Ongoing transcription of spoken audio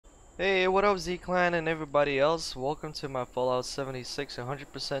Hey, what up Z-Clan and everybody else? Welcome to my Fallout 76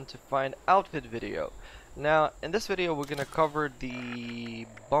 100% to find outfit video. Now, in this video we're gonna cover the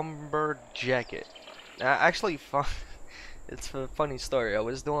bomber jacket. Now, actually, it's a funny story. I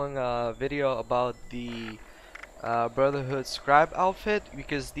was doing a video about the Brotherhood Scribe outfit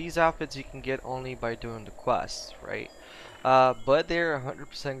because these outfits you can get only by doing the quests, right? But they're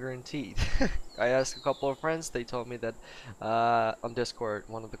 100% guaranteed. I asked a couple of friends. They told me that on Discord,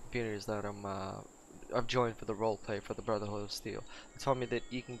 one of the communities that I've joined for the roleplay for the Brotherhood of Steel, they told me that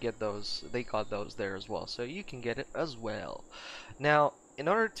you can get those. They got those there as well, so you can get it as well. Now, in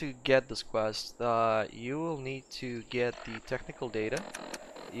order to get this quest, you will need to get the technical data.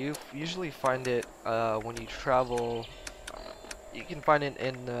 You usually find it when you travel. You can find it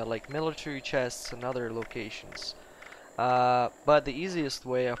in like military chests and other locations. But the easiest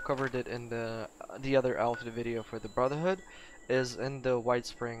way, I've covered it in the other outfit video for the Brotherhood, is in the White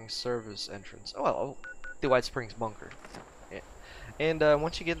Springs service entrance. Oh, well, the White Springs bunker. Yeah. And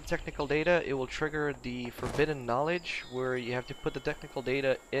once you get the technical data, it will trigger the forbidden knowledge, where you have to put the technical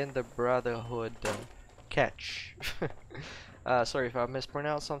data in the Brotherhood catch. Sorry if I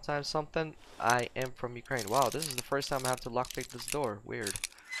mispronounce sometimes something. I am from Ukraine. Wow, this is the first time I have to lockpick this door. Weird.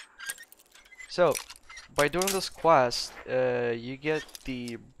 So, by doing this quest, you get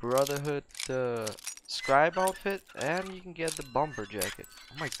the Brotherhood Scribe outfit, and you can get the bomber jacket.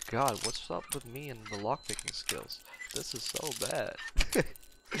 Oh my god, what's up with me and the lockpicking skills? This is so bad.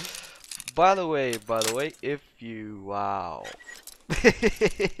 By the way, if you wow.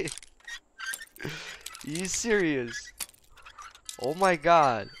 You serious? Oh my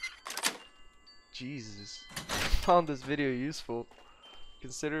god. Jesus. Found this video useful.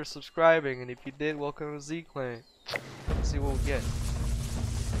 Consider subscribing, and if you did, welcome to Z-Clan. Let's see what we get.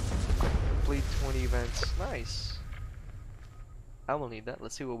 Complete 20 events. Nice. I will need that.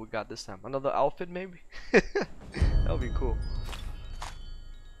 Let's see what we got this time. Another outfit, maybe? That would be cool.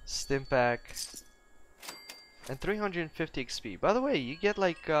 Stim pack. And 350 XP. By the way, you get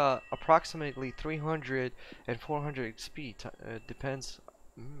like approximately 300 and 400 XP. Depends.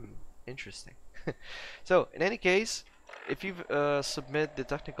 Interesting. So, in any case, if you submit the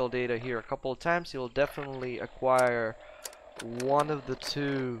technical data here a couple of times, you'll definitely acquire one of the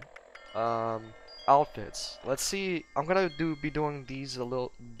two outfits. Let's see. I'm gonna be doing these a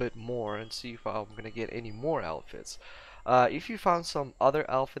little bit more and see if I'm gonna get any more outfits. If you found some other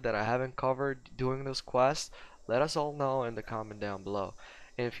outfit that I haven't covered doing this quest, let us all know in the comment down below.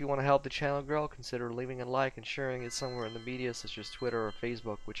 And if you want to help the channel grow, consider leaving a like and sharing it somewhere in the media such as Twitter or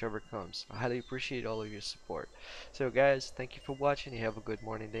Facebook, whichever comes. I highly appreciate all of your support. So guys, thank you for watching. You have a good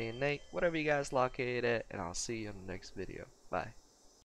morning, day, and night, whatever you guys locate at, and I'll see you in the next video. Bye.